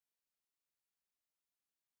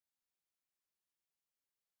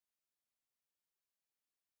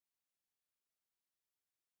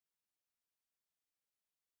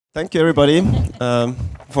Thank you, everybody,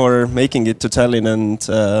 for making it to Tallinn.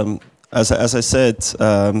 And as I said,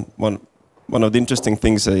 one of the interesting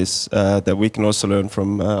things is that we can also learn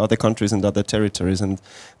from other countries and other territories. And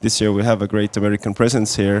this year we have a great American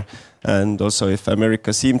presence here. And also, if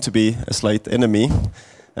America seemed to be a slight enemy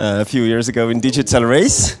a few years ago in digital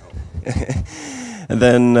race,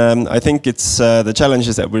 then I think it's the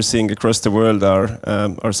challenges that we're seeing across the world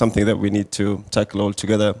are something that we need to tackle all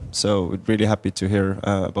together. So we're really happy to hear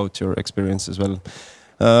about your experience as well.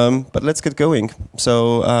 But let's get going.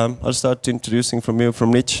 So I'll start introducing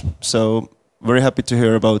from Mitch. So very happy to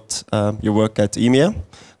hear about your work at EMEA,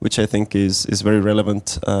 which I think is very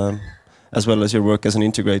relevant, as well as your work as an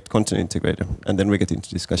content integrator. And then we get into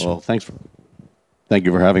discussion. Well, thank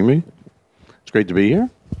you for having me. It's great to be here.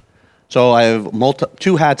 So I have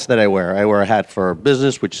two hats that I wear. I wear a hat for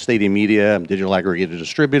business, which is Stadium Media. I'm a digital aggregator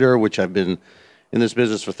distributor, which I've been in this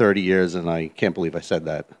business for 30 years, and I can't believe I said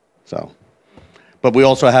that. But we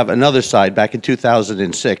also have another side. Back in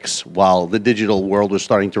 2006, while the digital world was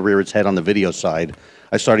starting to rear its head on the video side,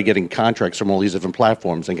 I started getting contracts from all these different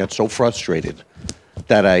platforms and got so frustrated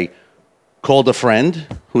that I called a friend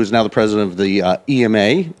who is now the president of the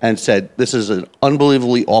EMEA and said, this is an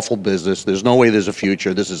unbelievably awful business. There's no way there's a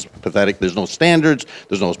future. This is pathetic. There's no standards.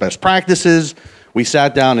 There's no best practices. We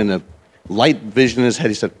sat down and a light vision in his head.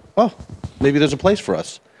 He said, oh, maybe there's a place for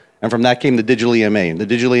us. And from that came the Digital EMEA. And the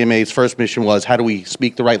Digital EMEA's first mission was, how do we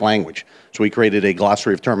speak the right language? So we created a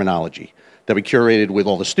glossary of terminology that we curated with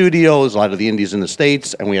all the studios, a lot of the indies in the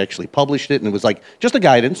States, and we actually published it. And it was like just a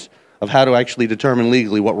guidance of how to actually determine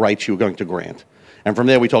legally what rights you were going to grant. And from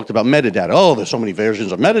there, we talked about metadata. Oh, there's so many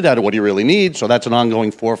versions of metadata. What do you really need? So that's an ongoing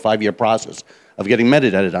 4 or 5 year process of getting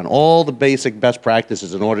metadata done. All the basic best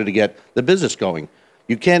practices in order to get the business going.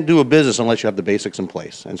 You can't do a business unless you have the basics in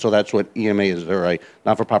place. And so that's what EMEA is. They're a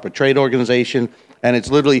not-for-profit trade organization. And it's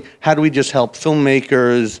literally, how do we just help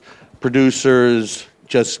filmmakers, producers,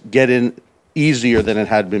 just get in easier than it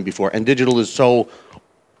had been before? And digital is so,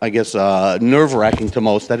 I guess, nerve-wracking to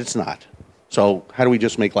most that it's not. So how do we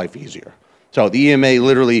just make life easier? So the EMEA,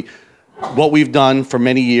 literally, what we've done for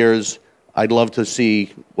many years, I'd love to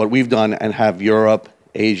see what we've done and have Europe,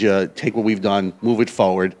 Asia, take what we've done, move it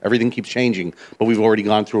forward. Everything keeps changing, but we've already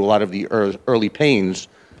gone through a lot of the early pains.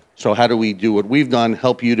 So how do we do what we've done,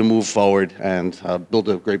 help you to move forward and build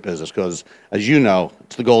a great business? Because, as you know,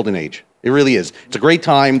 it's the golden age. It really is. It's a great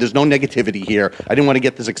time. There's no negativity here. I didn't want to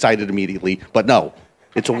get this excited immediately, but no.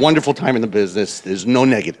 It's a wonderful time in the business. There's no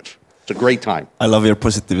negative. It's a great time. I love your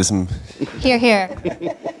positivism. Hear, hear.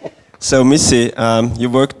 So, Missy, you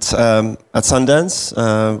worked at Sundance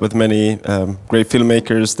with many great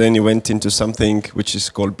filmmakers. Then you went into something which is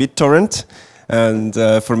called BitTorrent. And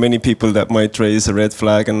for many people, that might raise a red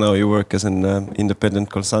flag. And now you work as an independent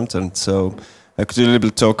consultant. So, could you a little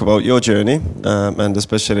bit talk about your journey, and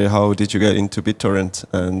especially how did you get into BitTorrent,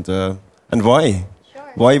 and why?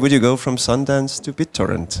 Why would you go from Sundance to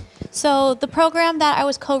BitTorrent? So the program that I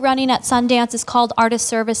was co-running at Sundance is called Artist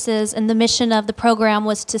Services, and the mission of the program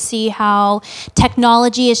was to see how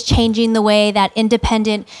technology is changing the way that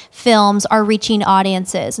independent films are reaching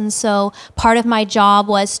audiences. And so part of my job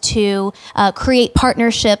was to create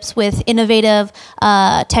partnerships with innovative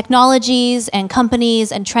technologies and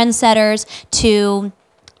companies and trendsetters to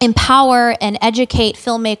empower and educate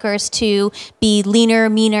filmmakers to be leaner,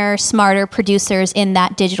 meaner, smarter producers in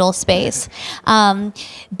that digital space.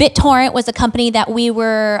 BitTorrent was a company that we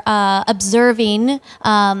were observing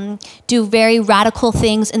do very radical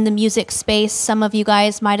things in the music space. Some of you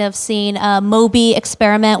guys might have seen Moby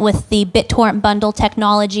experiment with the BitTorrent bundle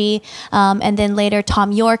technology, and then later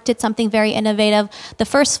Tom York did something very innovative. The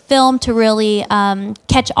first film to really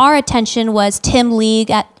catch our attention was Tim League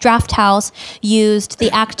at Draft House used the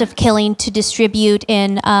act of killing to distribute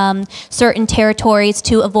in certain territories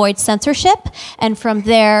to avoid censorship. And from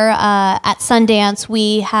there, at Sundance,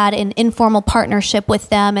 we had an informal partnership with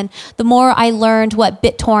them. And the more I learned what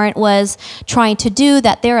BitTorrent was trying to do,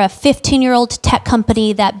 that they're a 15-year-old tech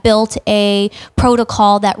company that built a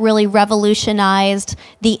protocol that really revolutionized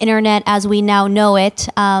the internet as we now know it.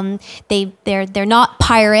 They're not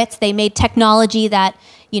pirates. They made technology that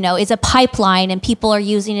is a pipeline, and people are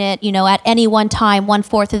using it, at any one time.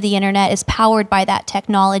 1/4 of the internet is powered by that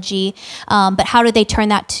technology. But how do they turn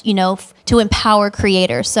that, to empower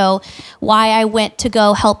creators? So why I went to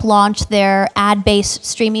go help launch their ad-based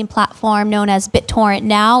streaming platform known as BitTorrent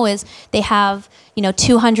now is they have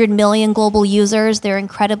 200 million global users. They're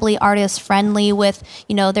incredibly artist-friendly with,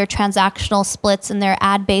 their transactional splits and their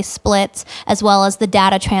ad-based splits, as well as the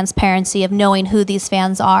data transparency of knowing who these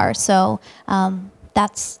fans are. So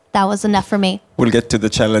that was enough for me. We'll get to the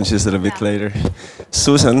challenges a little bit later.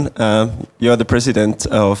 Susan, you are the president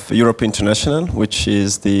of Europa International, which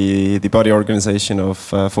is the body organization of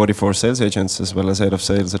 44 sales agents, as well as head of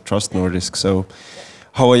sales at Trust Nordisk. So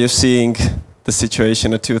how are you seeing the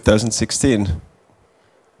situation at 2016?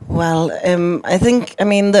 Well, I think, I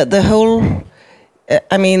mean, the whole,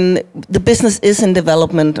 I mean, the business is in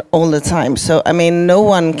development all the time. So, I mean, no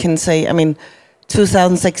one can say, I mean,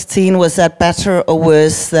 2016, was that better or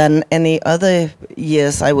worse than any other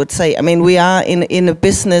years, I would say. I mean, we are in a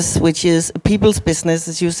business which is a people's business,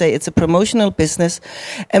 as you say, it's a promotional business,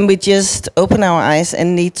 and we just open our eyes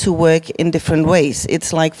and need to work in different ways.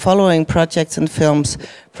 It's like following projects and films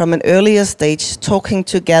from an earlier stage, talking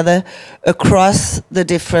together across the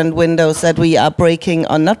different windows that we are breaking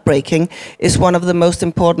or not breaking is one of the most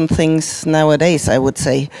important things nowadays, I would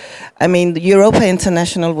say. I mean, Europa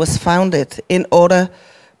International was founded in order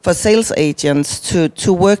for sales agents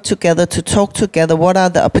to work together, to talk together, what are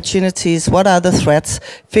the opportunities, what are the threats,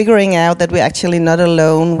 figuring out that we're actually not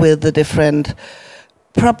alone with the different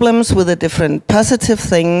problems, with the different positive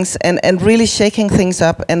things, and really shaking things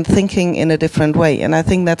up and thinking in a different way. And I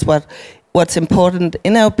think that's what's important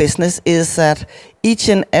in our business, is that each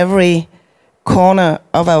and every corner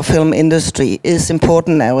of our film industry is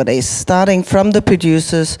important nowadays, starting from the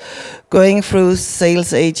producers, going through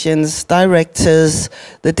sales agents, directors,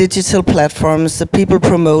 the digital platforms, the people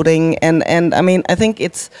promoting, and I mean, I think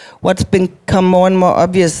it's what's become more and more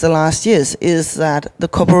obvious the last years is that the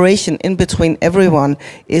cooperation in between everyone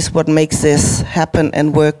is what makes this happen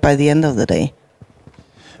and work by the end of the day.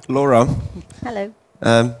 Laura. Hello.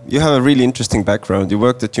 You have a really interesting background. You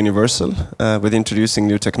worked at Universal with introducing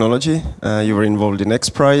new technology. You were involved in X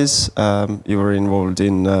Prize. You were involved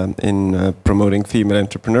in promoting female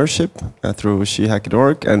entrepreneurship through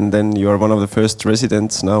SHAKEUP, and then you are one of the first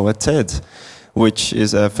residents now at TED, which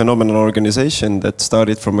is a phenomenal organization that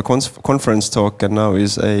started from a conference talk and now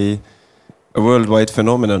is a worldwide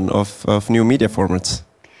phenomenon of new media formats.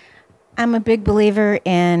 I'm a big believer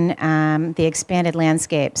in the expanded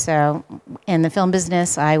landscape. So in the film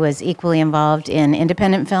business, I was equally involved in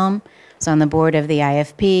independent film. So on the board of the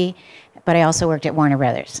IFP, but I also worked at Warner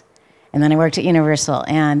Brothers. And then I worked at Universal.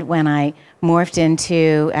 And when I morphed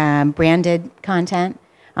into branded content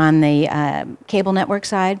on the cable network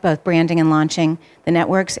side, both branding and launching the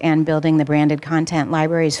networks and building the branded content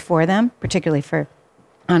libraries for them, particularly for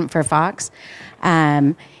Fox,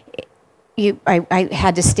 I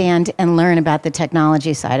had to stand and learn about the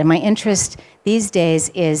technology side. And my interest these days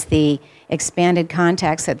is the expanded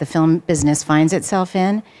context that the film business finds itself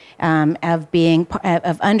in, of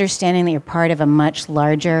understanding that you're part of a much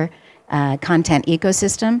larger content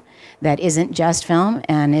ecosystem that isn't just film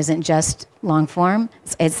and isn't just long form.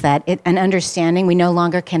 It's an understanding. We no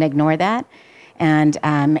longer can ignore that. And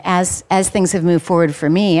as things have moved forward for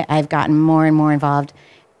me, I've gotten more and more involved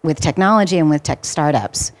with technology and with tech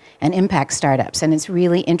startups and impact startups. And it's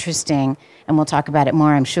really interesting, and we'll talk about it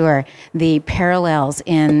more, I'm sure, the parallels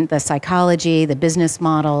in the psychology, the business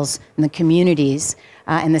models, and the communities,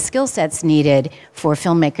 and the skill sets needed for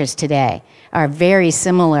filmmakers today are very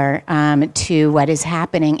similar to what is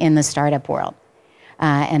happening in the startup world.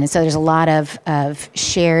 And so there's a lot of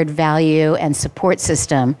shared value and support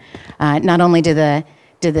system. Not only do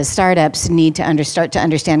the startups need to start to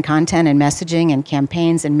understand content and messaging and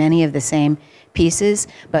campaigns and many of the same pieces,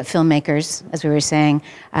 but filmmakers, as we were saying,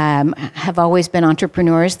 have always been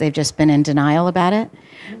entrepreneurs. They've just been in denial about it.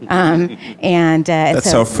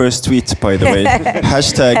 That's our first tweet, by the way.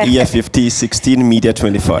 Hashtag EFFT16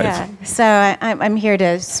 Media25. Yeah. So I'm here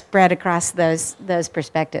to spread across those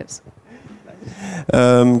perspectives.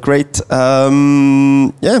 Great.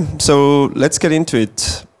 Yeah, so let's get into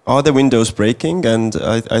it. Are the windows breaking? And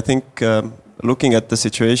I think looking at the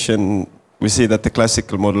situation, we see that the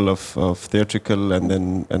classical model of theatrical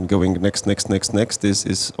and going next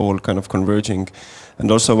is all kind of converging. And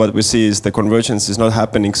also what we see is the convergence is not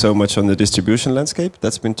happening so much on the distribution landscape.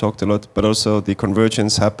 That's been talked a lot, but also the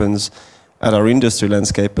convergence happens at our industry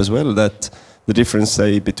landscape as well, that the difference,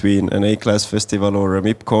 say, between an A-class festival or a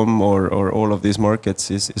MIPCOM or all of these markets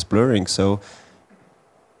is blurring. So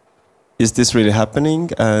is this really happening,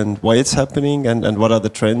 and why it's happening, and what are the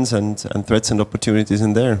trends and threats and opportunities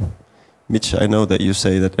in there? Mitch, I know that you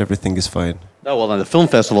say that everything is fine. Oh, well, on the film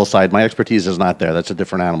festival side, my expertise is not there. That's a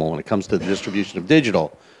different animal. When it comes to the distribution of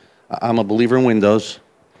digital, I'm a believer in windows.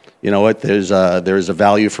 You know what? There's a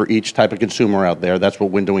value for each type of consumer out there. That's what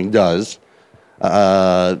windowing does.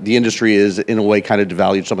 The industry is, in a way, kind of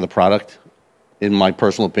devalued some of the product, in my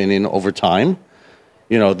personal opinion, over time.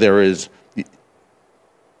 You know, there is...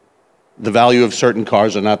 The value of certain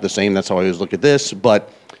cars are not the same. That's how I always look at this. But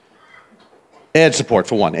Ad support,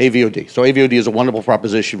 for one, AVOD. So AVOD is a wonderful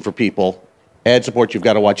proposition for people. Ad support, you've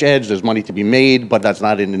got to watch ads, there's money to be made, but that's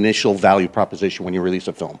not an initial value proposition when you release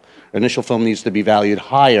a film. Initial film needs to be valued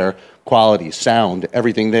higher, quality, sound,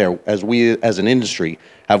 everything there. As we, as an industry,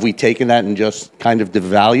 have we taken that and just kind of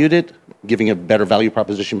devalued it, giving a better value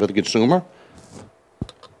proposition for the consumer?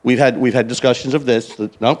 We've had discussions of this.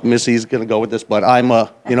 No, Missy's going to go with this, but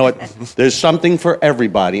you know what? There's something for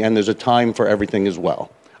everybody, and there's a time for everything as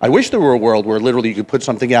well. I wish there were a world where literally you could put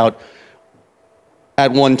something out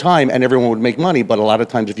at one time and everyone would make money, but a lot of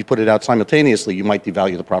times if you put it out simultaneously, you might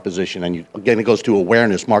devalue the proposition, and again, it goes to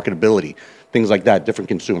awareness, marketability, things like that, different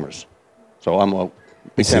consumers. So I'm a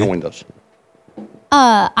big fan of Windows.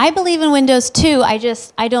 I believe in Windows too. I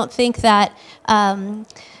don't think that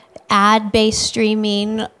ad-based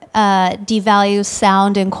streaming devalues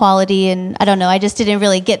sound and quality, and I don't know, I just didn't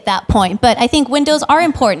really get that point. But I think Windows are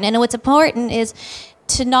important, and what's important is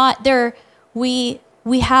to not, we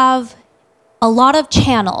have a lot of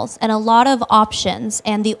channels and a lot of options,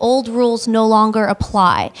 and the old rules no longer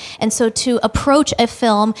apply. And so to approach a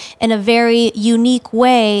film in a very unique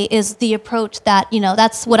way is the approach that,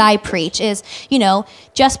 that's what I preach is,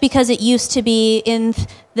 just because it used to be in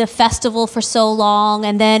the festival for so long,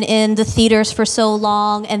 and then in the theaters for so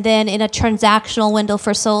long, and then in a transactional window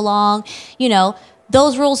for so long,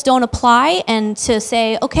 those rules don't apply. And to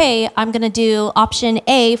say, okay, I'm going to do option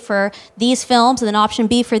A for these films and then option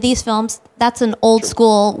B for these films, that's an old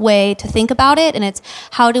school way to think about it. And it's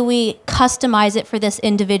how do we customize it for this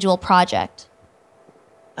individual project?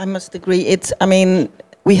 I must agree.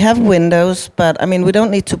 We have windows, but we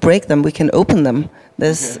don't need to break them. We can open them.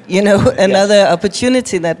 There's, another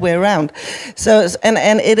opportunity that we're around. So,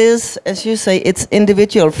 and it is, as you say, it's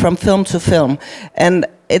individual from film to film. And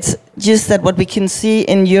it's just that what we can see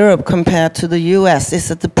in Europe compared to the US is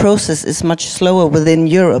that the process is much slower within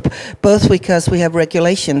Europe, both because we have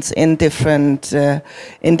regulations in different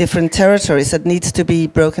territories that needs to be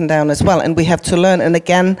broken down as well, and we have to learn. And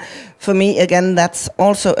again, for me, that's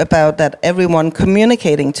also about that everyone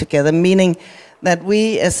communicating together, meaning that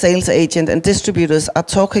we as sales agent and distributors are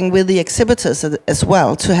talking with the exhibitors as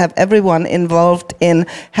well, to have everyone involved in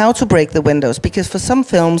how to break the windows, because for some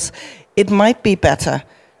films it might be better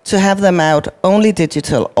to have them out only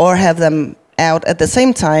digital or have them out at the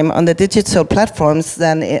same time on the digital platforms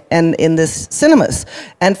than in the cinemas.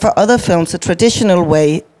 And for other films, the traditional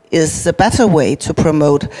way is the better way to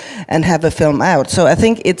promote and have a film out. So I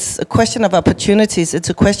think it's a question of opportunities. It's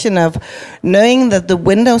a question of knowing that the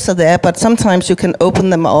windows are there, but sometimes you can open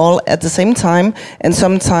them all at the same time, and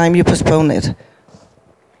sometimes you postpone it.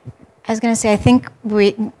 I was going to say, I think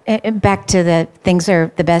back to the things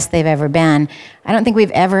are the best they've ever been. I don't think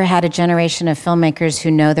we've ever had a generation of filmmakers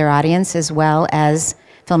who know their audience as well as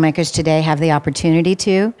filmmakers today have the opportunity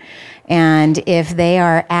to. And if they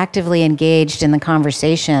are actively engaged in the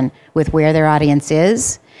conversation with where their audience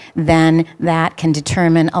is, then that can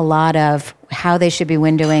determine a lot of how they should be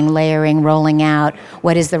windowing, layering, rolling out,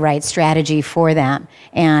 what is the right strategy for them.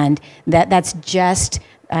 And that's just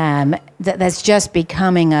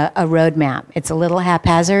becoming a roadmap. It's a little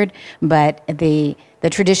haphazard, but the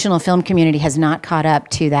traditional film community has not caught up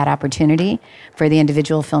to that opportunity for the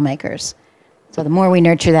individual filmmakers. So the more we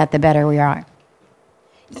nurture that, the better we are.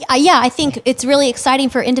 Yeah, I think it's really exciting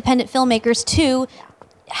for independent filmmakers to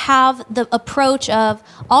have the approach of,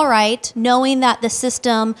 all right, knowing that the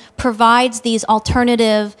system provides these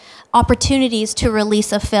alternative opportunities to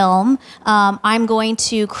release a film, I'm going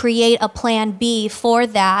to create a plan B for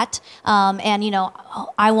that, and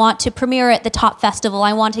I want to premiere at the top festival,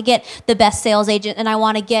 I want to get the best sales agent, and I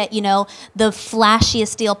want to get the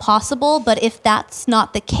flashiest deal possible, but if that's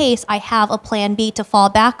not the case, I have a plan B to fall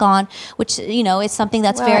back on, which is something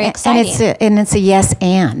that's very exciting. And it's a yes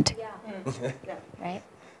and. Yeah. Right?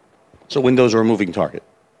 So Windows are a moving target.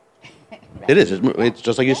 It is. It's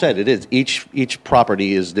just like you said. It is. Each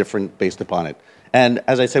property is different based upon it. And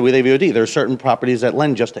as I said with AVOD, there are certain properties that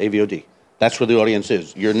lend just to AVOD. That's where the audience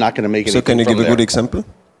is. You're not going to make it. So can you give a good example?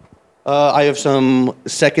 I have some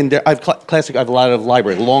secondary. I have a lot of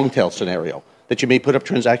library long tail scenario that you may put up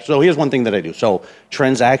transaction. So here's one thing that I do. So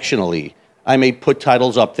transactionally, I may put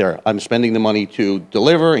titles up there. I'm spending the money to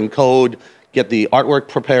deliver, encode, get the artwork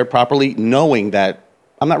prepared properly, knowing that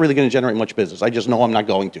I'm not really going to generate much business. I just know I'm not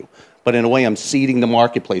going to. But in a way, I'm seeding the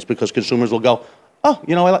marketplace because consumers will go, oh,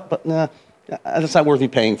 but nah, that's not worth me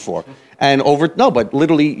paying for. And but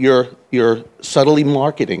literally you're subtly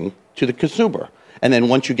marketing to the consumer. And then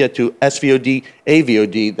once you get to SVOD,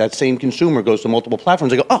 AVOD, that same consumer goes to multiple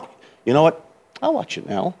platforms. They go, oh, you know what? I'll watch it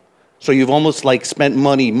now. So you've almost like spent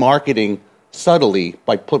money marketing subtly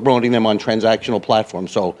by promoting them on transactional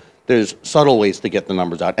platforms. So there's subtle ways to get the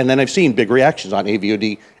numbers out. And then I've seen big reactions on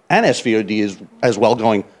AVOD and SVOD as well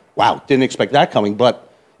going, wow, didn't expect that coming.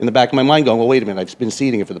 But in the back of my mind going, well, wait a minute, I've been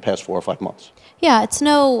seeding it for the past 4 or 5 months. Yeah, it's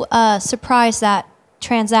no surprise that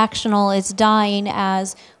transactional is dying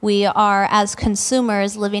as we are, as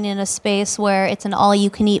consumers, living in a space where it's an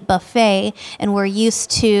all-you-can-eat buffet, and we're used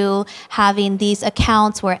to having these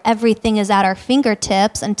accounts where everything is at our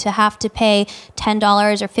fingertips, and to have to pay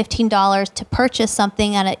 $10 or $15 to purchase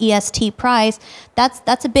something at an EST price,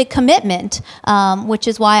 that's a big commitment, which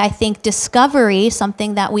is why I think discovery,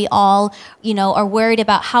 something that we all, are worried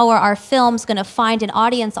about, how are our films going to find an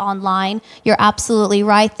audience online? You're absolutely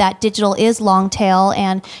right that digital is long tail,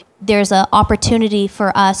 and there's an opportunity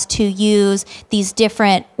for us to use these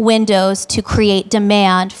different windows to create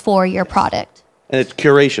demand for your product. And it's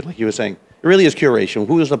curation, like you were saying. It really is curation.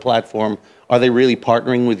 Who is the platform? Are they really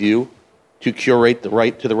partnering with you to curate to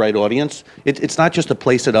the right audience? It's not just to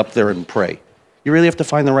place it up there and pray. You really have to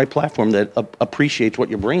find the right platform that appreciates what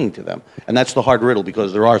you're bringing to them. And that's the hard riddle,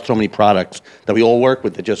 because there are so many products that we all work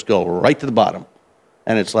with that just go right to the bottom.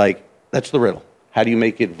 And it's like, that's the riddle. How do you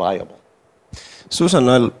make it viable? Susan,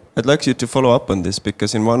 I'd like you to follow up on this,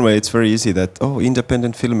 because in one way it's very easy that,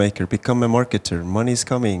 independent filmmaker, become a marketer, money's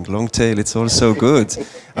coming, long tail, it's all so good.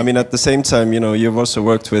 I mean, at the same time, you've also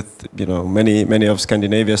worked with, many of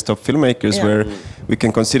Scandinavia's top filmmakers where we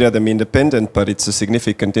can consider them independent, but it's a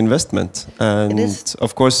significant investment. And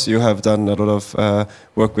of course, you have done a lot of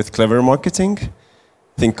work with clever marketing.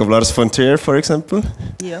 Think of Lars von Trier, for example.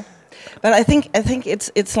 Yeah. But I think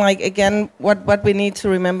it's like, again, what we need to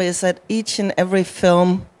remember is that each and every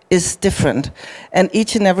film is different, and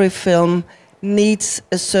each and every film needs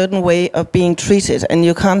a certain way of being treated. And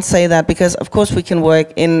you can't say that, because of course we can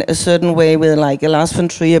work in a certain way with like a Lars von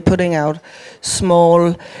Trier, putting out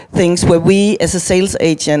small things where we as a sales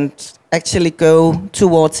agent actually go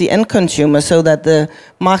towards the end consumer, so that the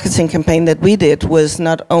marketing campaign that we did was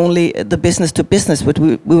not only the business to business, which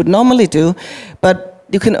we would normally do, but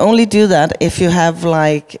you can only do that if you have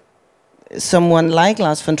like someone like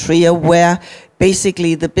Lars von Trier, where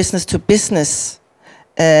basically the business to business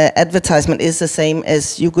advertisement is the same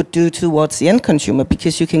as you could do towards the end consumer,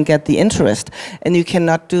 because you can get the interest, and you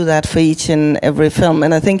cannot do that for each and every film.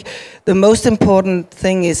 And I think the most important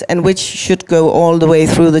thing is, and which should go all the way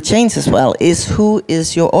through the chains as well, is who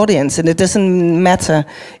is your audience. And it doesn't matter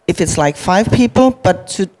if it's like 5 people, but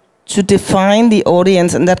to define the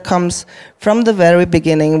audience, and that comes from the very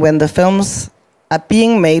beginning, when the films are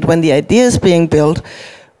being made, when the idea is being built,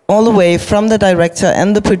 all the way from the director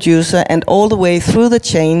and the producer, and all the way through the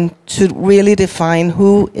chain, to really define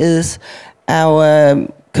who is our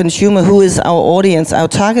consumer, who is our audience, our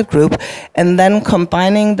target group, and then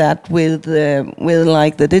combining that with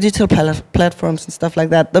like the digital platforms and stuff like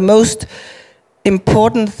that. The most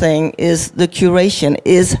important thing is the curation,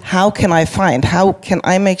 is how can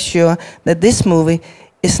I make sure that this movie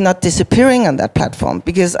is not disappearing on that platform?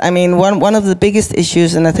 Because I mean, one of the biggest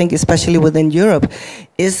issues, and I think especially within Europe,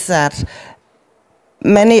 is that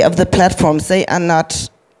many of the platforms, they are not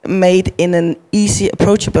made in an easy,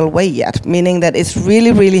 approachable way yet, meaning that it's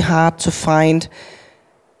really, really hard to find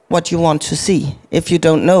what you want to see if you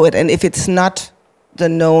don't know it. And if it's not the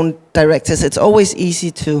known directors, it's always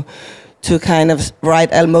easy to kind of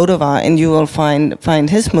write Almodovar and you will find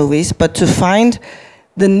his movies, but to find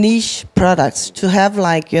the niche products, to have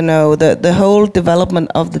like, the whole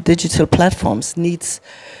development of the digital platforms needs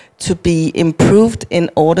to be improved in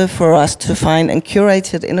order for us to find and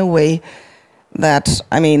curate it in a way that,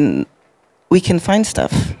 I mean, we can find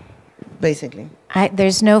stuff, basically.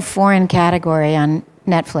 There's no foreign category on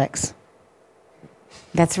Netflix.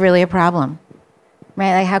 That's really a problem.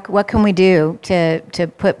 Right, like what can we do to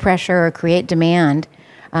put pressure or create demand,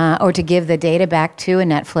 or to give the data back to a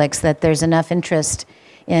Netflix that there's enough interest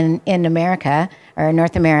in America or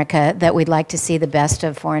North America that we'd like to see the best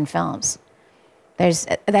of foreign films? There's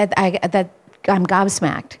I'm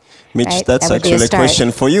gobsmacked. Mitch, right? that's actually a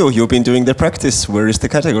question for you. You've been doing the practice. Where is the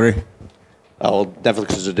category? Oh,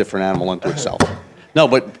 Netflix is a different animal unto itself. No,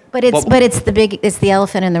 but it's the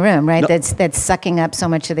elephant in the room, right? No. That's sucking up so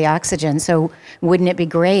much of the oxygen. So wouldn't it be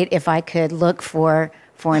great if I could look for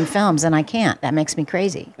foreign films, and I can't? That makes me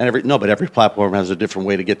crazy. And every platform has a different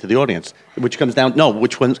way to get to the audience, which comes down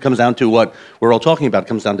to what we're all talking about. It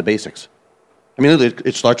comes down to basics. I mean,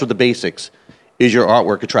 it starts with the basics. Is your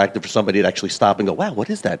artwork attractive for somebody to actually stop and go, wow, what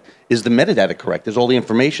is that? Is the metadata correct? Is all the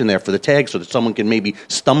information there for the tag so that someone can maybe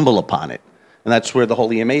stumble upon it? And that's where the whole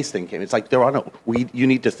EMEA thing came. It's like you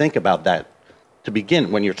need to think about that to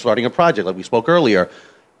begin when you're starting a project. Like we spoke earlier,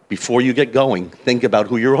 before you get going, think about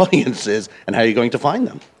who your audience is and how you're going to find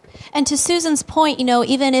them. And to Susan's point, you know,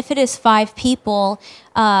 even if it is 5 people,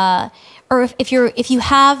 or if you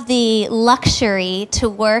have the luxury to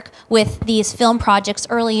work with these film projects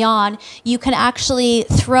early on, you can actually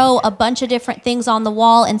throw a bunch of different things on the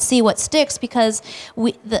wall and see what sticks, because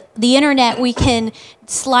the internet, we can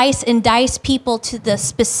slice and dice people to the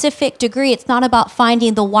specific degree. It's not about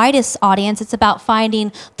finding the widest audience, it's about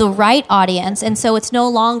finding the right audience. And so it's no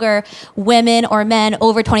longer women or men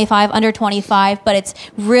over 25, under 25, but it's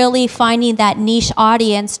really finding that niche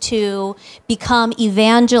audience to become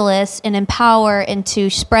evangelists and empower and to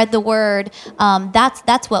spread the word.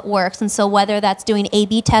 That's what works. And so whether that's doing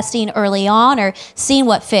A/B testing early on or seeing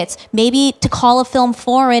what fits, maybe to call a film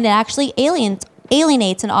foreign, it actually alienates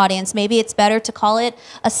an audience. Maybe it's better to call it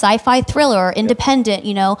a sci-fi thriller or independent.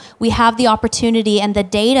 You know, we have the opportunity and the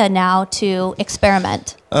data now to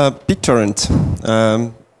experiment. BitTorrent.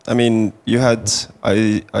 I mean, you had,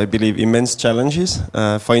 I believe, immense challenges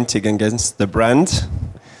fighting against the brand,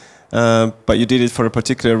 but you did it for a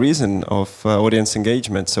particular reason of audience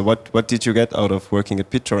engagement. So what did you get out of working at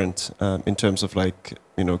BitTorrent in terms of, like,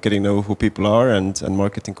 you know, getting to know who people are and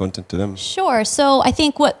marketing content to them? Sure. So I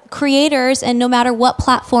think what creators, and no matter what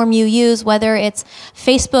platform you use, whether it's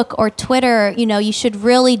Facebook or Twitter, you know, you should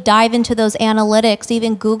really dive into those analytics.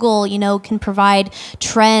 Even Google, you know, can provide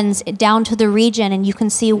trends down to the region, and you can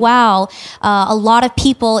see, wow, a lot of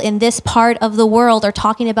people in this part of the world are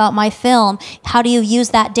talking about my film. How do you use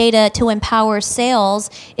that data to empower sales?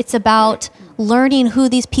 It's about learning who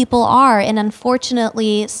these people are, and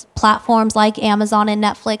unfortunately platforms like Amazon and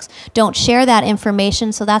Netflix don't share that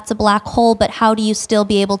information, so that's a black hole. But how do you still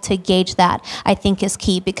be able to gauge that, I think, is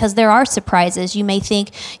key, because there are surprises. You may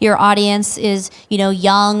think your audience is, you know,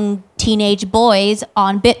 young teenage boys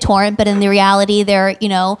on BitTorrent, but in the reality they're, you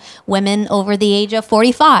know, women over the age of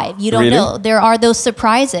 45. You don't know. There are those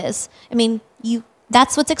surprises. I mean,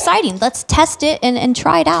 that's what's exciting. Let's test it and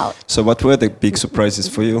try it out. So what were the big surprises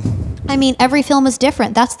for you? I mean, every film is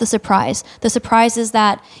different. That's the surprise. The surprise is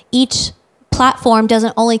that each platform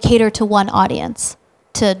doesn't only cater to one audience.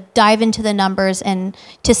 To dive into the numbers and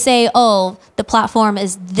to say, oh, the platform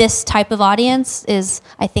is this type of audience is,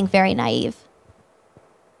 I think, very naive.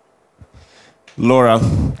 Laura,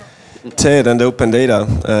 TED and open data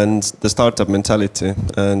and the startup mentality,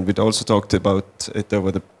 and we'd also talked about it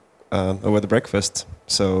over the breakfast.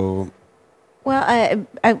 So, well,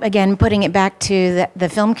 again, putting it back to the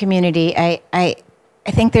film community, I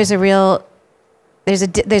think there's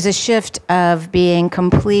a shift of being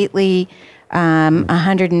completely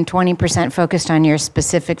 120% focused on your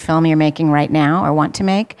specific film you're making right now or want to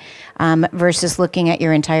make, versus looking at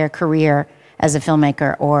your entire career as a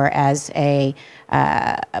filmmaker or as a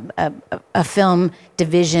film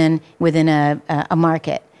division within a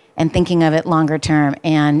market, and thinking of it longer term.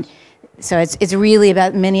 And so it's really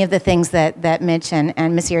about many of the things that Mitch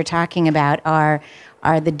and Missy are talking about are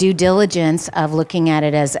the due diligence of looking at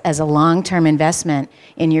it as a long-term investment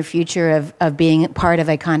in your future of being part of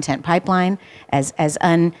a content pipeline, as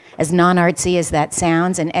non-artsy as that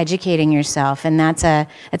sounds, and educating yourself. And that's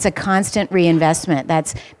a constant reinvestment.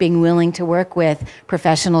 That's being willing to work with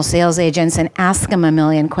professional sales agents and ask them a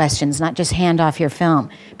million questions, not just hand off your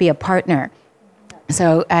film, be a partner.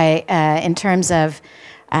 So in terms of,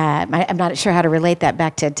 I'm not sure how to relate that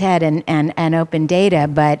back to TED and open data,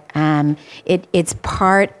 but it's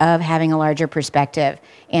part of having a larger perspective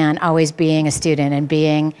and always being a student, and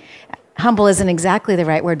being humble isn't exactly the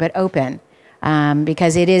right word, but open,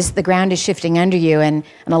 because the ground is shifting under you, and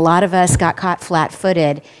a lot of us got caught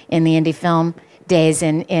flat-footed in the indie film days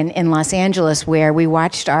in Los Angeles, where we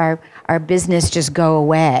watched our business just go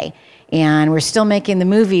away. And we're still making the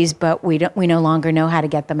movies, but we no longer know how to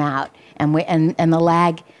get them out. And the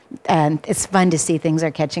lag, it's fun to see things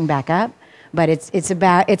are catching back up, but it's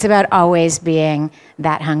about always being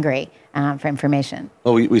that hungry for information.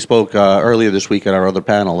 Well, we spoke earlier this week at our other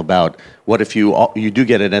panel about what if you do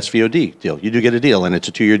get an SVOD deal, you do get a deal, and it's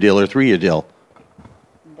a 2-year deal or a 3-year deal.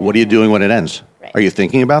 What are you doing when it ends? Right. Are you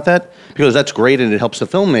thinking about that? Because that's great and it helps the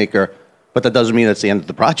filmmaker, but that doesn't mean that's the end of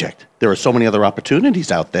the project. There are so many other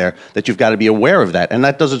opportunities out there that you've got to be aware of that. And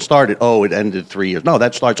that doesn't start at, oh, it ended 3 years. No,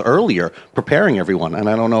 that starts earlier, preparing everyone. And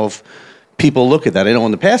I don't know if people look at that. I know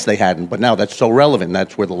in the past they hadn't, but now that's so relevant.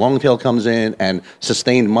 That's where the long tail comes in, and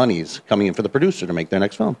sustained monies coming in for the producer to make their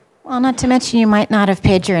next film. Well, not to mention you might not have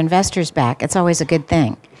paid your investors back. It's always a good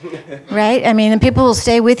thing, right? I mean, and people will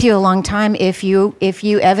stay with you a long time if you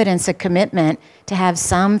evidence a commitment to have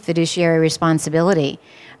some fiduciary responsibility.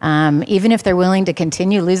 Even if they're willing to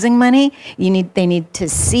continue losing money, they need to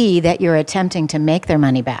see that you're attempting to make their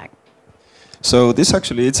money back. So this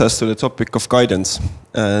actually leads us to the topic of guidance,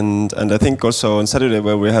 and I think also on Saturday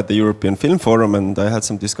where we had the European Film Forum, and I had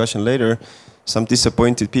some discussion later, some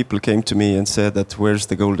disappointed people came to me and said that where's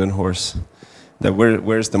the golden horse, that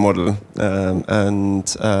where's the model,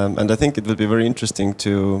 and I think it will be very interesting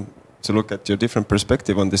to look at your different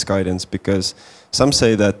perspective on this guidance, because some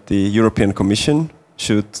say that the European Commission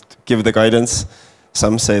should give the guidance.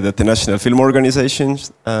 Some say that the national film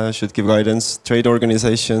organizations should give guidance, trade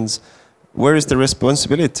organizations. Where is the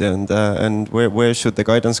responsibility, and where should the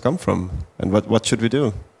guidance come from, and what should we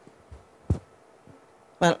do?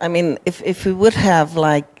 Well, I mean, if we would have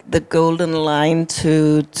like the golden line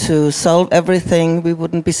to solve everything, we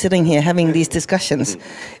wouldn't be sitting here having these discussions.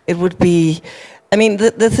 It would be, I mean,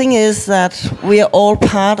 the thing is that we are all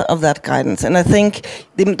part of that guidance, and I think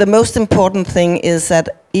the most important thing is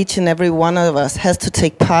that each and every one of us has to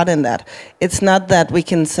take part in that. It's not that we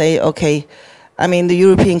can say, okay, I mean, the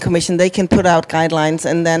European Commission, they can put out guidelines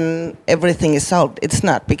and then everything is solved. It's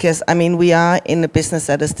not, because, I mean, we are in a business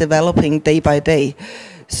that is developing day by day.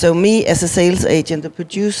 So me as a sales agent, the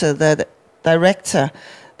producer, the director,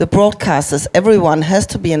 the broadcasters, everyone has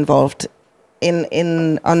to be involved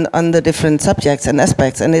on the different subjects and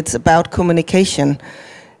aspects. And it's about communication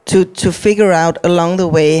to figure out along the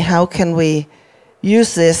way, how can we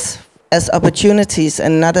use this as opportunities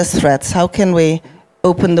and not as threats? How can we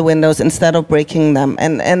open the windows instead of breaking them?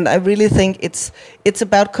 And I really think it's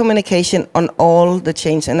about communication on all the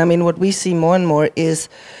change. And I mean, what we see more and more is,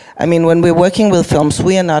 I mean, when we're working with films,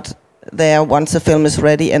 we are not there once a film is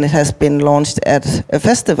ready and it has been launched at a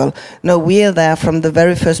festival. No, we are there from the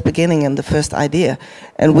very first beginning and the first idea.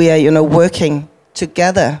 And we are, you know, working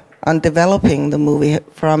together on developing the movie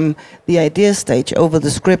from the idea stage over the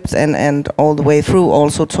script and all the way through,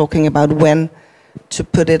 also talking about when to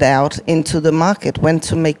put it out into the market, when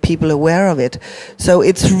to make people aware of it. So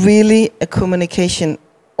it's really a communication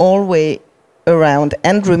all way around,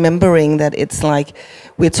 and remembering that it's like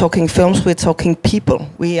we're talking films, we're talking people.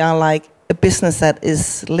 We are like a business that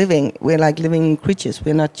is living. We're like living creatures.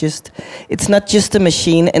 We're not just, it's not just a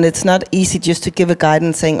machine, and it's not easy just to give a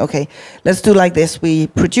guidance saying, okay, let's do like this. We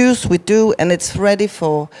produce, we do, and it's ready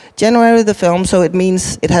for January, the film, so it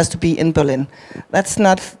means it has to be in Berlin. That's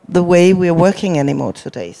not the way we're working anymore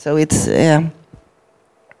today. So it's, yeah.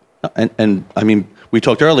 And I mean, we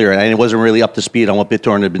talked earlier, and it wasn't really up to speed on what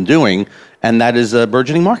BitTorrent had been doing, and that is a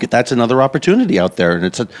burgeoning market. That's another opportunity out there. And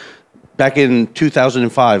it's back in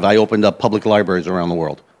 2005, I opened up public libraries around the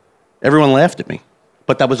world. Everyone laughed at me,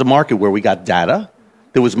 but that was a market where we got data.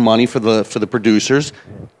 There was money for the producers,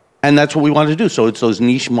 and that's what we wanted to do. So it's those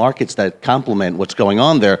niche markets that complement what's going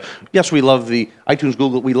on there. Yes, we love the iTunes,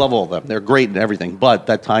 Google, we love all of them. They're great and everything, but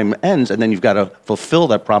that time ends, and then you've got to fulfill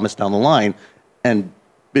that promise down the line, and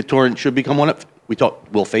BitTorrent should become one of, we talk,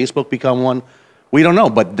 will Facebook become one? We don't know,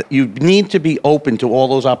 but you need to be open to all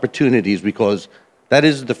those opportunities, because that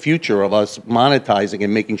is the future of us monetizing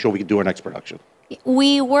and making sure we can do our next production.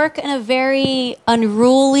 We work in a very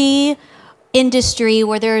unruly industry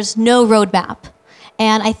where there's no roadmap.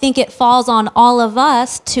 And I think it falls on all of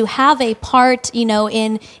us to have a part, you know,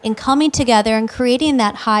 in coming together and creating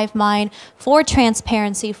that hive mind for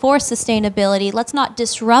transparency, for sustainability. Let's not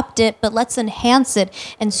disrupt it, but let's enhance it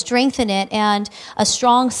and strengthen it. And a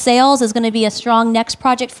strong sales is going to be a strong next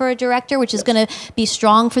project for a director, which is going to be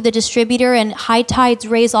strong for the distributor, and high tides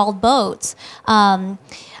raise all boats.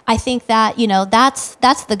 I think that, you know, that's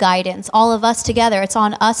the guidance. All of us together, it's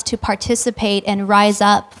on us to participate and rise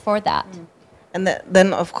up for that. And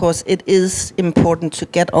then, of course, it is important to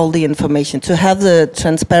get all the information, to have the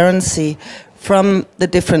transparency from the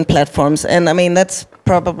different platforms. And I mean, that's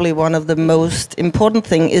probably one of the most important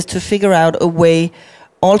things, is to figure out a way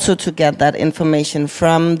also to get that information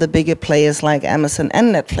from the bigger players like Amazon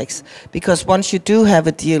and Netflix. Because once you do have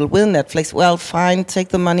a deal with Netflix, well, fine, take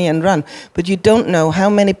the money and run. But you don't know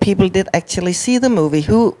how many people did actually see the movie,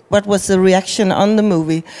 what was the reaction on the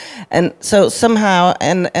movie. And so somehow,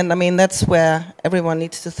 and I mean, that's where everyone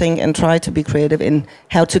needs to think and try to be creative in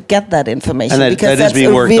how to get that information. And because that is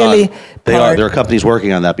being worked really on. There are companies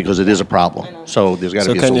working on that, because it is a problem. So there's got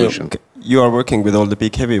to be a solution. You are working with all the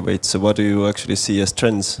big heavyweights, so what do you actually see as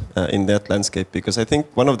trends in that landscape? Because I think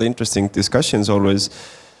one of the interesting discussions always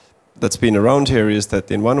that's been around here is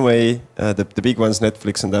that in one way, the big ones,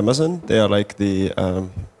 Netflix and Amazon, they are like the,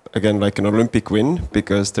 again, like an Olympic win,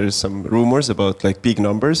 because there's some rumors about like big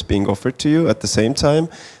numbers being offered to you. At the same time,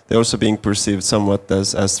 they're also being perceived somewhat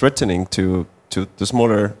as threatening to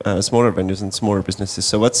smaller venues and smaller businesses.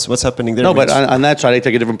 So what's happening there? No, but on that side, I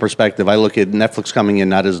take a different perspective. I look at Netflix coming in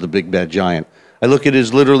not as the big bad giant. I look at it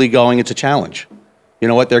as literally going, it's a challenge. you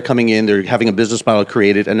know what, they're coming in, they're having a business model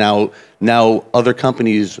created, and now other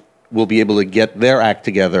companies will be able to get their act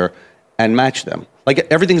together and match them. Like,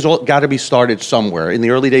 everything's got to be started somewhere. In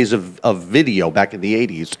the early days of video, back in the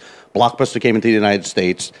 80s, Blockbuster came into the United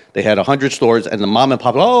States. They had 100 stores, and the mom and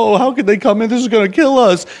pop, oh, how could they come in? This is going to kill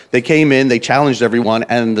us. They came in, they challenged everyone,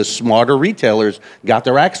 and the smarter retailers got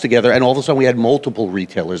their acts together, and all of a sudden we had multiple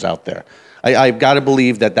retailers out there. I've got to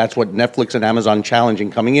believe that that's what Netflix and Amazon challenging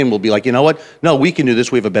coming in will be like, you know what? No, we can do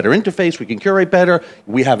this. We have a better interface. We can curate better.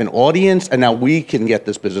 We have an audience, and now we can get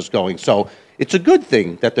this business going. So it's a good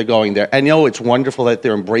thing that they're going there. And, you know, it's wonderful that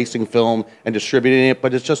they're embracing film and distributing it,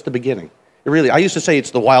 but it's just the beginning. It really, I used to say it's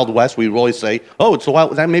the Wild West. We would always say, oh, it's the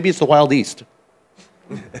Wild, maybe it's the Wild East.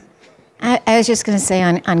 I was just going to say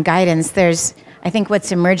on guidance, I think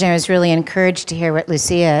what's emerging, I was really encouraged to hear what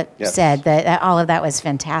Lucia said, that all of that was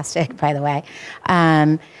fantastic, by the way.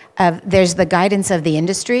 There's the guidance of the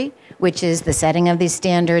industry, which is the setting of these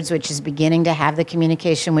standards, which is beginning to have the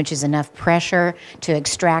communication, which is enough pressure to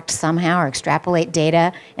extract somehow or extrapolate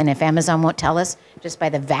data. And if Amazon won't tell us, just by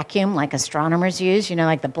the vacuum, like astronomers use, you know,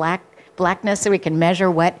 like the blackness, so we can measure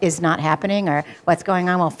what is not happening or what's going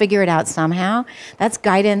on, we'll figure it out somehow. That's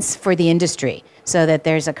guidance for the industry, so that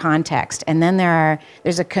there's a context. And then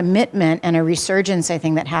there's a commitment and a resurgence, I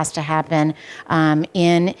think, that has to happen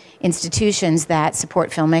in institutions that support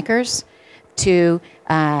filmmakers to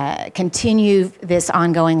continue this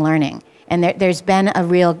ongoing learning. And there's been a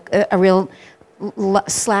real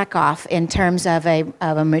slack off in terms of a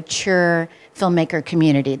mature filmmaker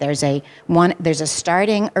community. There's a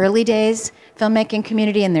starting early days filmmaking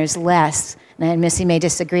community, and there's less. And Missy may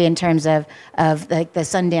disagree in terms of like the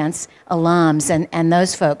Sundance alums and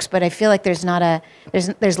those folks, but I feel like there's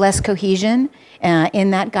less cohesion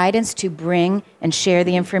in that guidance to bring and share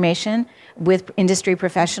the information with industry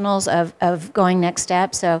professionals of going next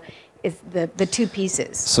step. So it's the two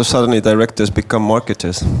pieces. So suddenly directors become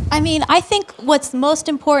marketers. I mean, I think what's most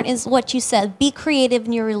important is what you said. Be creative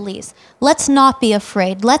in your release. Let's not be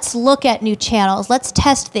afraid. Let's look at new channels. Let's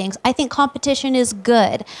test things. I think competition is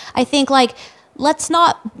good. I think, like, let's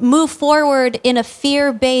not move forward in a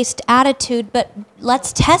fear-based attitude, but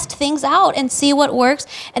let's test things out and see what works,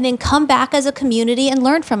 and then come back as a community and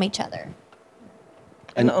learn from each other.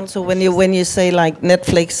 And also, when you say like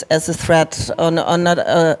Netflix as a threat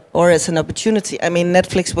or as an opportunity, I mean,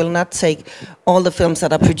 Netflix will not take all the films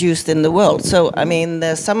that are produced in the world. So I mean,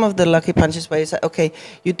 there's some of the lucky punches where you say, okay,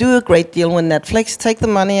 you do a great deal with Netflix, take the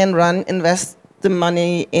money and invest the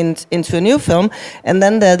money into a new film, and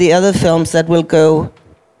then there are the other films that will go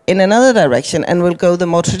in another direction and will go the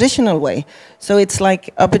more traditional way. So it's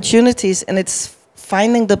like opportunities, and it's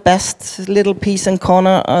finding the best little piece and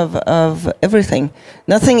corner of everything.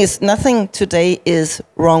 Nothing today is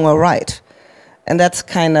wrong or right. And that's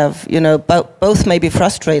kind of, you know, both may be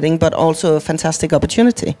frustrating, but also a fantastic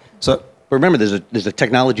opportunity. So remember, there's a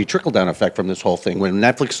technology trickle-down effect from this whole thing. When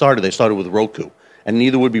Netflix started, they started with Roku, and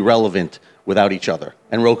neither would be relevant without each other.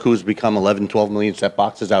 And Roku has become 11, 12 million set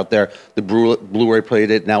boxes out there. The Blu-ray played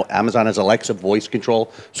it. Now Amazon has Alexa voice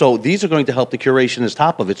control. So these are going to help the curation as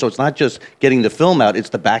top of it. So it's not just getting the film out, it's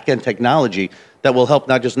the back-end technology that will help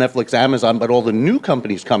not just Netflix, Amazon, but all the new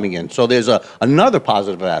companies coming in. So there's another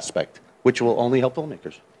positive aspect, which will only help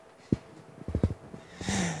filmmakers.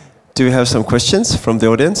 Do we have some questions from the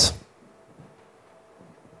audience?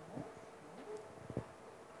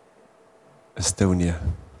 Estonia.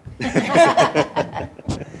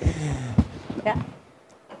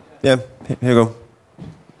 Yeah, here you go.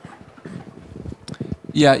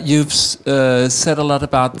 Yeah, you've said a lot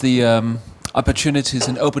about the opportunities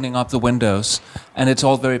and opening up the windows, and it's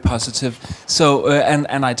all very positive. So,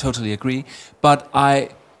 and I totally agree. But I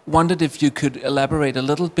wondered if you could elaborate a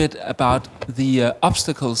little bit about the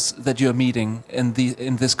obstacles that you're meeting in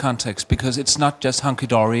this context, because it's not just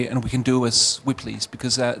hunky-dory and we can do as we please,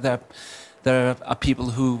 because there are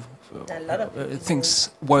people who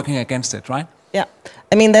things working against it, right? Yeah,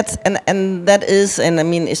 I mean that's and that is, and I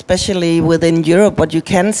mean especially within Europe, what you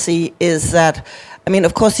can see is that, I mean,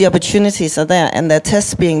 of course the opportunities are there and there are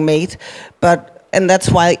tests being made, and that's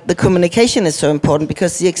why the communication is so important,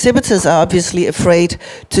 because the exhibitors are obviously afraid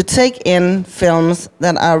to take in films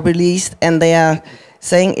that are released, and they are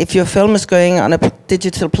saying, if your film is going on a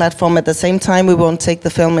digital platform at the same time, we won't take the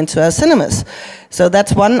film into our cinemas. So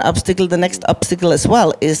that's one obstacle. The next obstacle as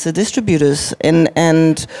well is the distributors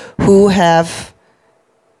and who have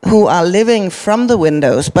who are living from the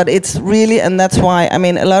windows, but it's really, and that's why, I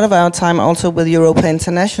mean, a lot of our time also with Europa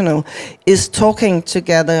International is talking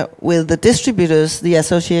together with the distributors, the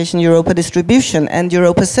Association Europa Distribution and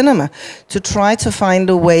Europa Cinema, to try to find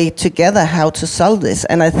a way together how to solve this.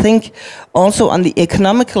 And I think also on the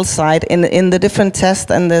economical side, in the different tests,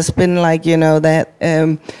 and there's been like, you know, that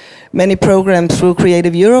many programs through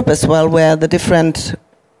Creative Europe as well, where the different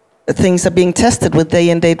things are being tested with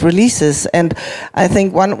day and date releases. And I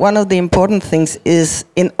think one of the important things is,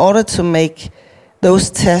 in order to make those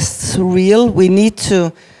tests real, we need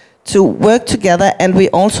to work together, and we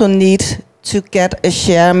also need to get a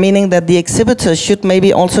share, meaning that the exhibitors should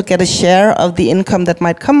maybe also get a share of the income that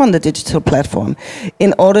might come on the digital platform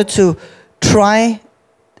in order to try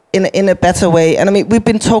in a better way. And I mean, we've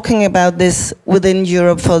been talking about this within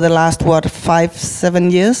Europe for the last, what,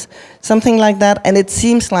 5-7 years? Something like that. And it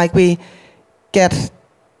seems like we get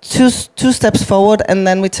two steps forward and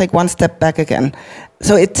then we take one step back again.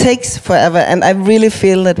 So it takes forever. And I really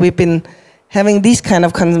feel that we've been having these kind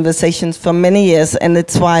of conversations for many years. And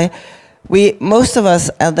it's why most of us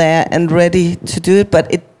are there and ready to do it,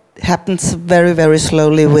 but it happens very, very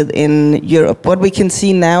slowly within Europe. What we can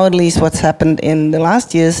see now, at least what's happened in the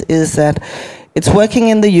last years, is that it's working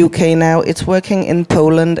in the UK now, it's working in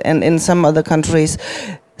Poland and in some other countries.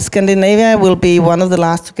 Scandinavia will be one of the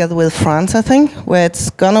last, together with France, I think, where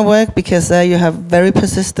it's gonna work, because there you have very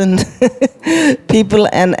persistent people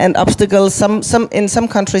and obstacles, in some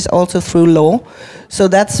countries also through law. So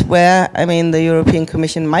that's where, I mean, the European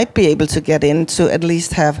Commission might be able to get in to at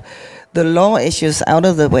least have the law issues out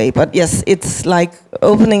of the way. But yes, it's like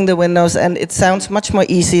opening the windows, and it sounds much more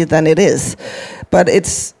easy than it is. But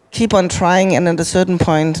it's keep on trying, and at a certain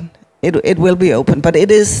point, it will be open. But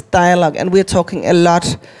it is dialogue, and we're talking a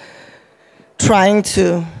lot, trying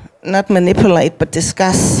to not manipulate, but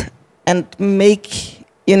discuss and make,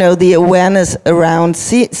 you know, the awareness around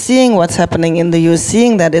seeing what's happening in the US,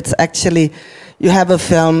 seeing that it's actually, you have a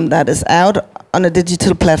film that is out on a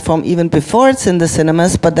digital platform even before it's in the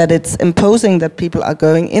cinemas, but that it's imposing that people are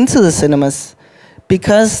going into the cinemas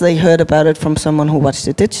because they heard about it from someone who watched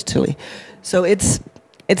it digitally. So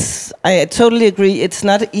I totally agree, it's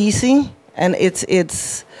not easy, and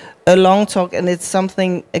it's a long talk, and it's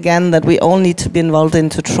something, again, that we all need to be involved in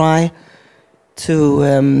to try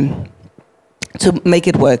to make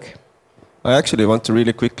it work. I actually want to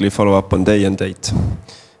really quickly follow up on day and date.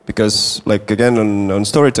 Because, like, again, on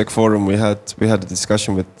Storytech Forum, we had a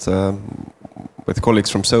discussion with colleagues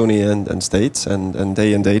from Sony and States, and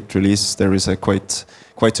day and date release, there is a quite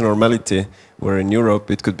a normality, where in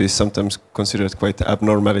Europe it could be sometimes considered quite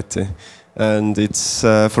abnormality. And it's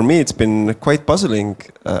for me, it's been quite puzzling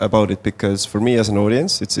about it, because for me as an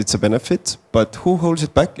audience, it's a benefit. But who holds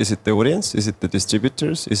it back? Is it the audience? Is it the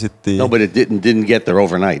distributors? Is it the... No, but it didn't get there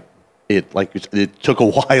overnight. It took a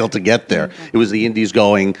while to get there. It was the indies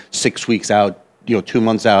going 6 weeks out, 2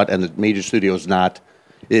 months out, and the major studios not.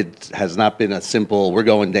 It has not been a simple, we're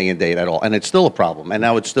going day and date at all. And it's still a problem. And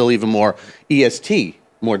now it's still even more EST,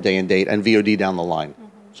 more day and date, and VOD down the line.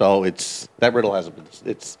 So that riddle hasn't been,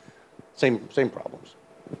 it's same problems.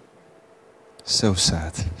 So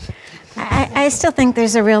sad. I still think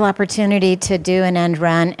there's a real opportunity to do an end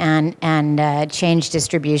run and change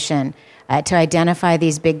distribution. To identify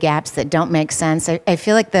these big gaps that don't make sense. I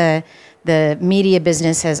feel like the media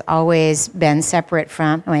business has always been separate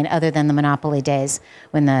from, I mean, other than the monopoly days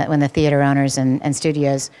when the theater owners and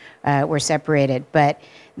studios were separated, but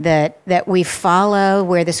that we follow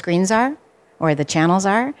where the screens are or the channels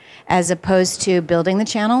are, as opposed to building the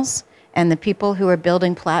channels. And the people who are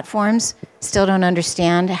building platforms still don't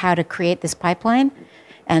understand how to create this pipeline.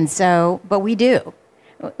 And so, but we do.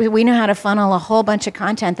 We know how to funnel a whole bunch of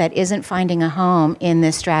content that isn't finding a home in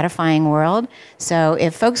this stratifying world. So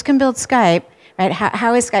if folks can build Skype, right,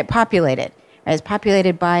 how is Skype populated? Right, it's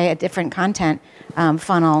populated by a different content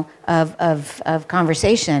funnel of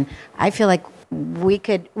conversation. I feel like we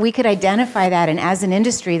could identify that, and as an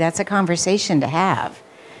industry, that's a conversation to have.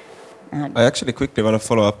 I actually quickly want to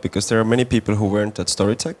follow up, because there are many people who weren't at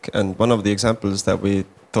Storytech, and one of the examples that we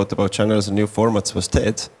thought about channels and new formats was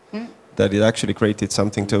TED. That it actually created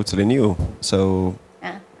something totally new. So,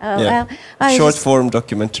 well, short form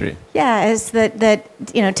documentary. Yeah, is that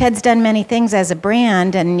Ted's done many things as a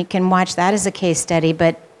brand, and you can watch that as a case study.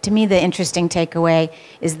 But to me, the interesting takeaway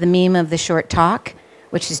is the meme of the short talk,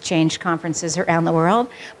 which has changed conferences around the world.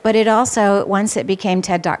 But it also, once it became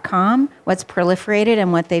TED.com, what's proliferated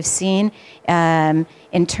and what they've seen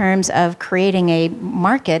in terms of creating a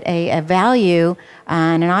market, a value,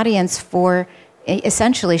 and an audience for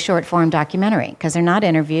essentially short-form documentary, because they're not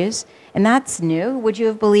interviews, And that's new. Would you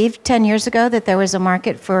have believed 10 years ago that there was a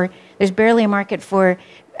market for, there's barely a market for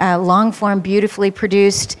long-form, beautifully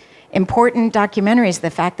produced, important documentaries. The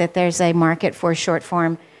fact that there's a market for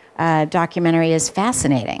short-form documentary is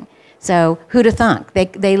fascinating. So who'd have thunk?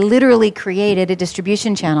 They literally created a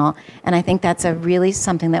distribution channel, and I think that's a really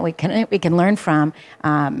something that we can learn from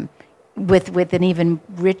with an even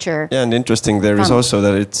richer. Yeah, and interesting there is also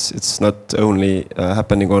that it's not only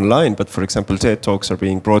happening online, but for example, TED Talks are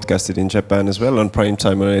being broadcasted in Japan as well on prime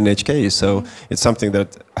time on NHK. So it's something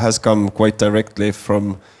that has come quite directly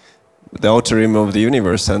from the outer rim of the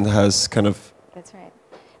universe and has kind of. That's right.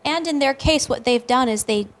 And in their case, what they've done is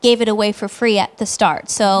they gave it away for free at the start.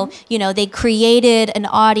 So, you know, they created an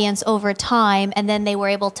audience over time, and then they were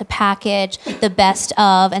able to package the best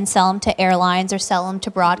of and sell them to airlines or sell them to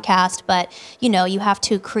broadcast. But, you know, you have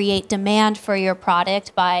to create demand for your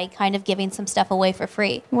product by kind of giving some stuff away for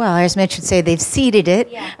free. Well, as Mitch would say, they've seeded it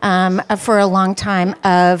for a long time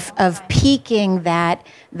of peaking that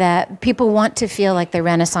people want to feel like the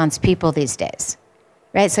Renaissance people these days.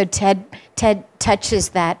 Right, so TED touches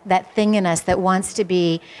that thing in us that wants to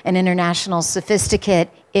be an international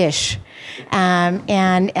sophisticate-ish,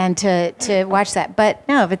 and to watch that. But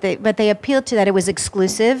no, but they appealed to that. It was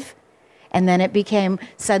exclusive, and then it became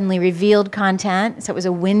suddenly revealed content. So it was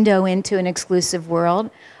a window into an exclusive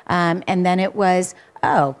world, and then it was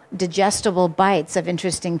digestible bites of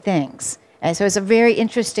interesting things. So it's a very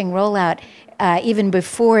interesting rollout. Even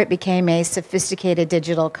before it became a sophisticated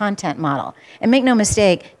digital content model. And make no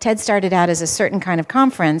mistake, TED started out as a certain kind of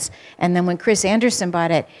conference, and then when Chris Anderson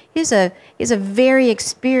bought it, he's a very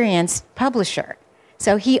experienced publisher.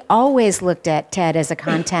 So he always looked at TED as a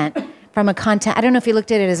content, I don't know if he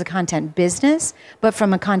looked at it as a content business, but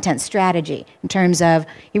from a content strategy, in terms of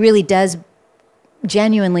he really does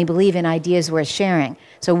genuinely believe in ideas worth sharing.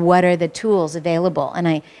 So what are the tools available?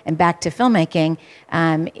 And back to filmmaking,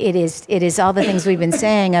 it is all the things we've been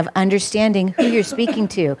saying of understanding who you're speaking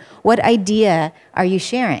to. What idea are you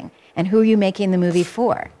sharing? And who are you making the movie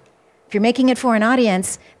for? If you're making it for an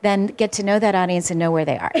audience, then get to know that audience and know where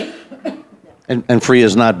they are. And free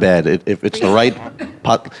is not bad. If it's the right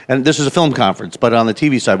and this is a film conference, but on the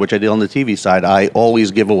TV side, which I deal on the TV side, I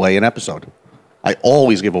always give away an episode. I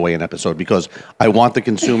always give away an episode because I want the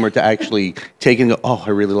consumer to actually take and go, oh, I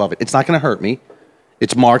really love it. It's not going to hurt me.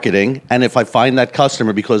 It's marketing. And if I find that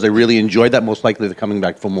customer because they really enjoyed that, most likely they're coming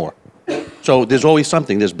back for more. So there's always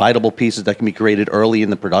something. There's biteable pieces that can be created early in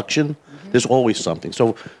the production. There's always something.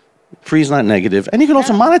 So free is not negative. And you can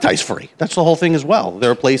also monetize free. That's the whole thing as well. There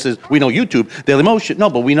are places, we know YouTube, Dailymotion. No,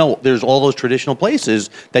 but we know there's all those traditional places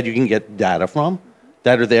that you can get data from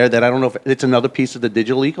that are there that I don't know if it's another piece of the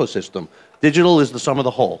digital ecosystem. Digital is the sum of the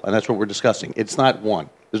whole, and that's what we're discussing. It's not one.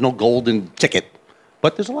 There's no golden ticket,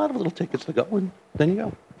 but there's a lot of little tickets to go, and then you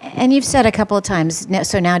go. And you've said a couple of times,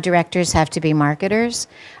 so now directors have to be marketers.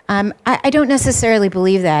 I don't necessarily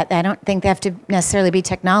believe that. I don't think they have to necessarily be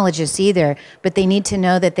technologists either, but they need to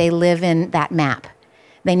know that they live in that map.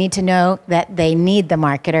 They need to know that they need the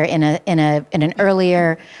marketer in an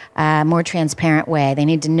earlier, more transparent way. They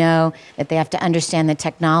need to know that they have to understand the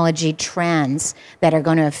technology trends that are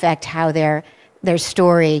going to affect how their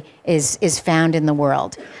story is found in the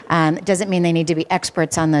world. It doesn't mean they need to be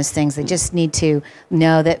experts on those things. They just need to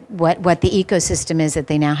know that what the ecosystem is that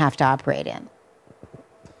they now have to operate in.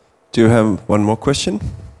 Do you have one more question?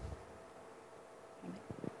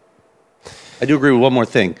 I do agree with one more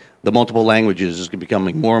thing. The multiple languages is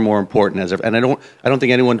becoming more and more important as ever. And I don't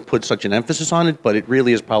think anyone puts such an emphasis on it, but it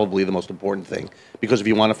really is probably the most important thing. Because if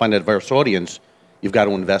you want to find a diverse audience, you've got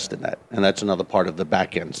to invest in that. And that's another part of the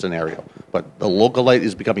back end scenario. But the local light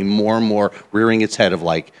is becoming more and more rearing its head of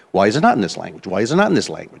like, why is it not in this language? Why is it not in this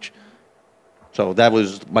language? So that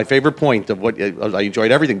was my favorite point of what I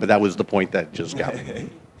enjoyed everything, but that was the point that just got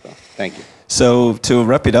me. So, thank you. So to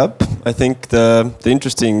wrap it up, I think the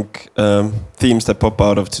interesting themes that pop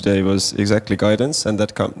out of today was exactly guidance, and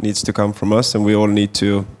that needs to come from us, and we all need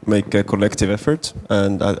to make a collective effort.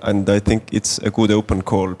 And I think it's a good open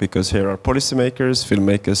call, because here are policymakers,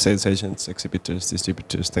 filmmakers, sales agents, exhibitors,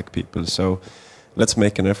 distributors, tech people. So let's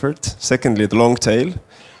make an effort. Secondly, the long tail.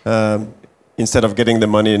 Instead of getting the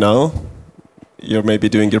money now, you're maybe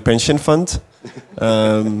doing your pension fund.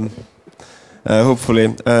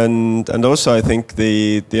 Hopefully, and also I think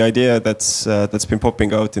the idea that's been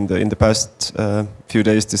popping out in the past few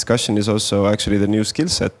days discussion is also actually the new skill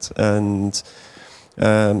set, and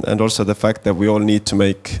also the fact that we all need to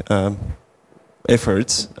make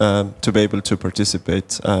efforts to be able to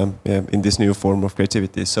participate in this new form of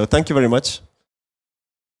creativity. So thank you very much.